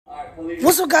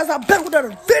What's up, guys? I'm back with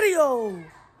another video.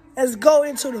 Let's go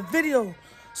into the video.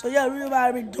 So yeah, we about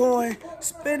to be doing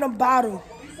spin a bottle,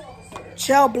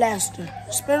 gel blaster.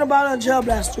 Spin a bottle and gel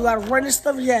blaster. You gotta run this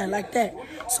stuff, yeah, like that.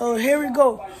 So here we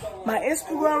go. My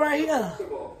Instagram right here.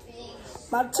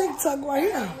 My TikTok right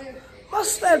here. My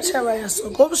Snapchat right here. So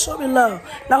go show me love.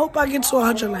 And I hope I get to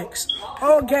 100 likes.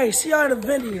 Okay, see y'all in the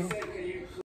video.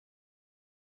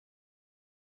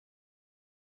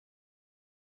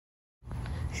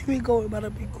 Here we go. We're about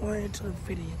to be going into the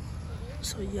video.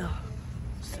 So yeah,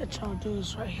 set y'all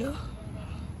dudes right here.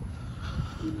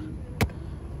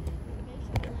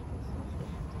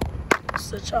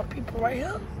 Set y'all people right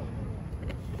here.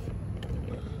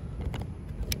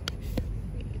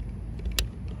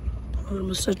 I'm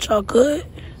gonna set y'all good.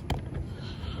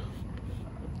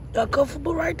 Y'all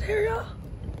comfortable right there, y'all?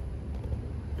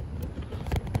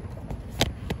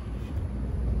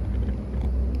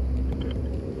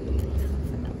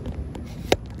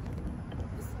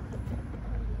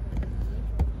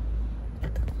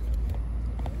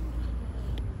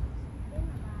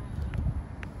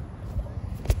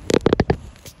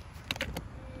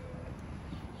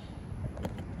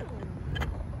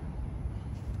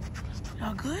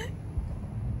 Y'all good?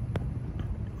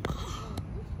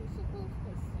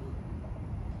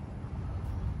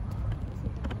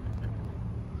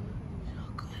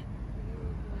 Y'all good?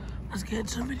 Let's get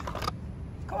into the video.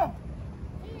 Come on.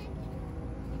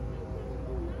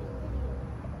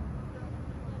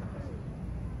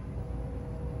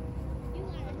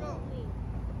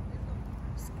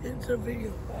 Let's get into the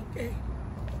video, okay?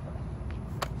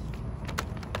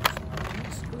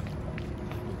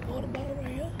 Water bottle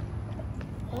right here.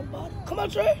 Water bottle. Come on,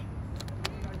 Trey.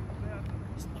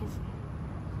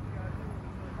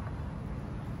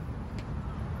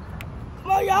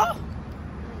 Come on, y'all.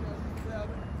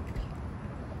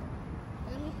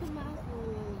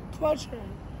 Come on, Trey.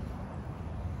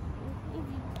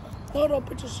 Hold on,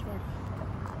 put your shirt.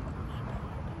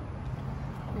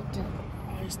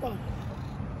 Alright, stop.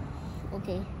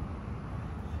 Okay.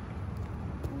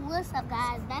 What's up,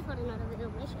 guys? Back with another video.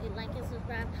 Make sure you like and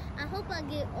subscribe. I hope I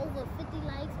get over 50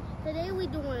 likes. Today we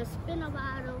doing a spin a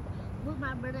bottle with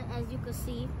my brother, as you can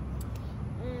see.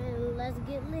 And let's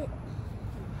get lit.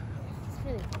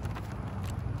 Spin it.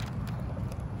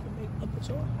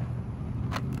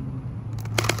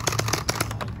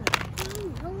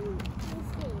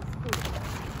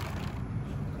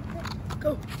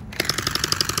 Go.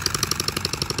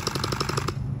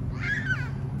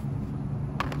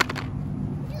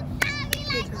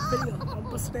 Video. I'm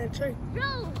busting that tray.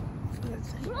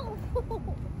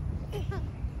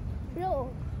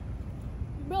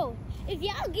 Bro, if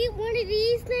y'all get one of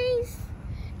these things,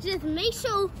 just make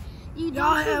sure you don't.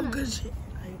 Y'all have good shit.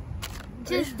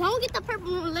 Just don't get the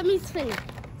purple one. Let me spin it.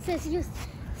 Since you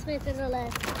spin it to the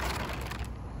left.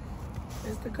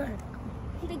 It's the gun.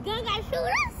 The gun got to shoot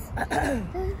us?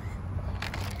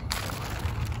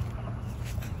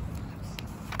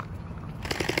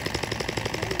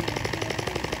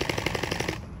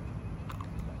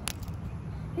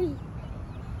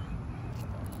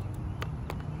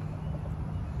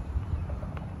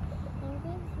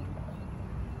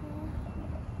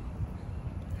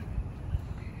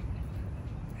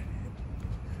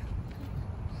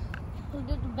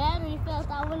 The battery fell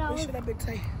out when I was. Make sure that big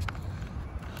tight.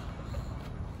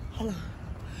 Hold on.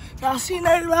 Y'all seen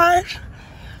that, guys?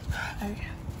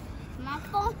 My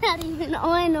phone not even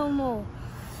on no more.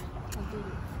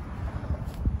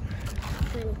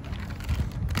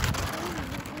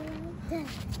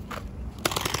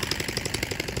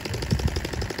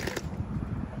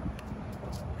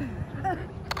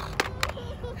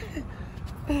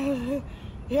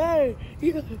 Yeah.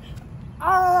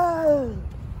 Ah.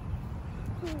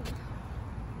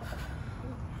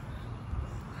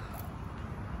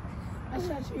 I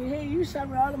shot you in your head. You shot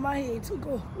me all in my head too.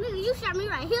 Go. Nigga, you shot me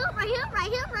right here, right here, right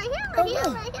here, right here, right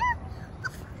here, right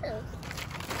here.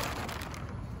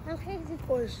 I'm crazy.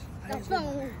 Push. The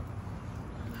phone.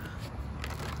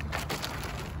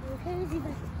 I'm crazy,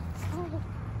 but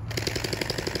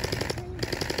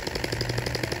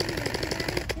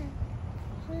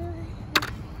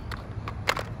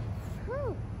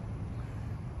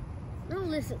don't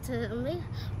listen to him.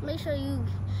 Make sure you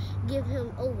give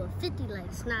him over 50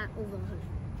 likes, not over 100.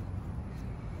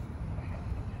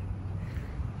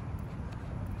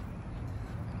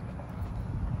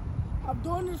 I'm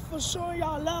doing this for showing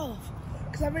y'all love.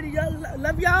 Because I really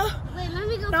love y'all. Wait, let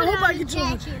me go now, put hope on I the get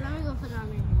jacket. Let me go put it on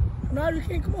there. No, you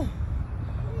can't. Come on.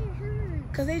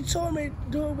 Because they told me to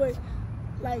do it with,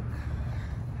 like,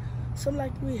 something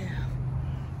like we have.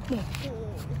 Come on.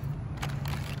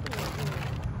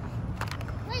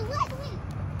 Wait, what?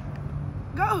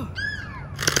 Go.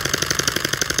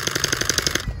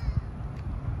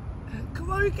 Come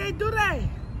on, you can't do that.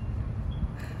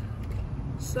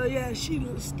 So yeah, she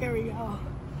looks scary, y'all.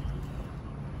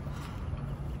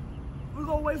 We're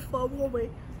gonna wait for her. We're gonna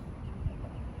wait.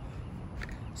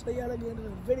 So yeah, let's get into the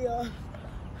video.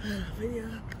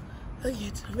 Let's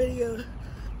get to the video. Yeah.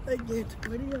 Let's get to the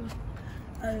video.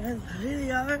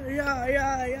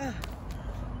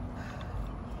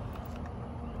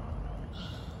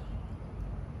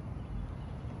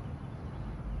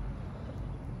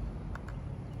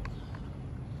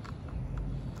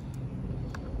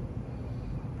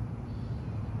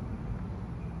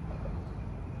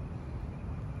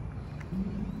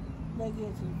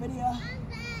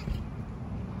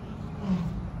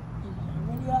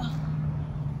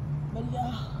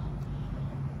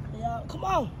 Yeah, come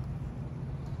on.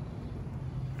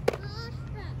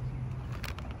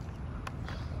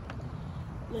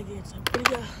 Look at some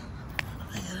video.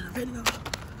 Video.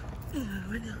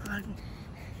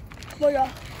 Come on, y'all.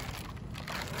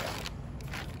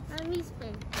 Let me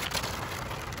spin.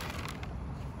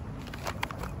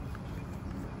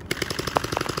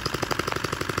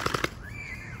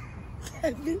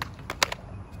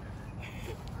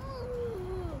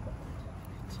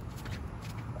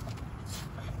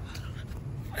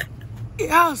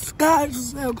 Yes,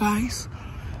 guys. They gonna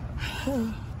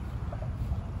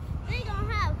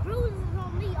have bruises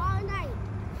on me all night.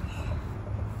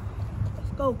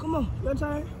 Let's go. Come on. Your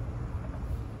turn.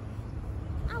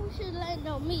 I should land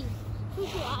on me. You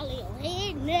should all in your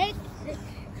head, neck,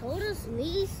 shoulders,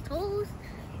 knees, toes.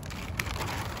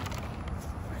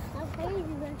 That's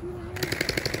crazy, but you know.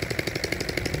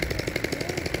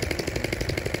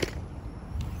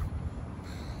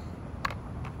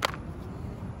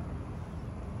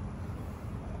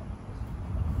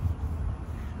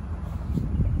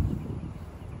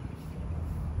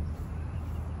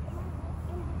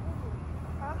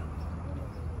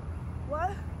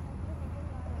 What?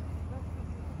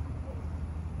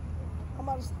 I'm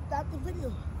about to stop the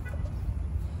video.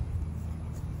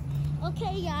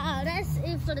 Okay, y'all, that's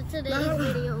it for today's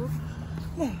video.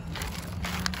 Come on.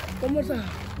 One more time.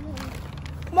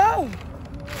 Come on.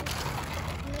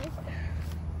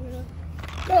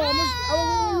 Go. I'm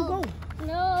gonna where you go.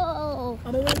 No.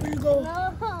 I'm gonna where you go. No.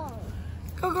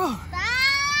 Go. Stop.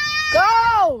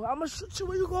 Go. I'm gonna shoot you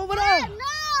when you go over there. No.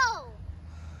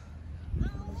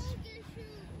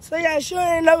 So yeah, sure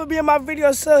ain't never be in my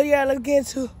video, so yeah, let's get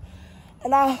into it.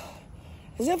 And that's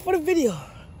it for the video.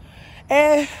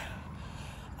 And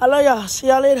I love y'all. See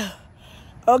y'all later.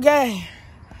 Okay.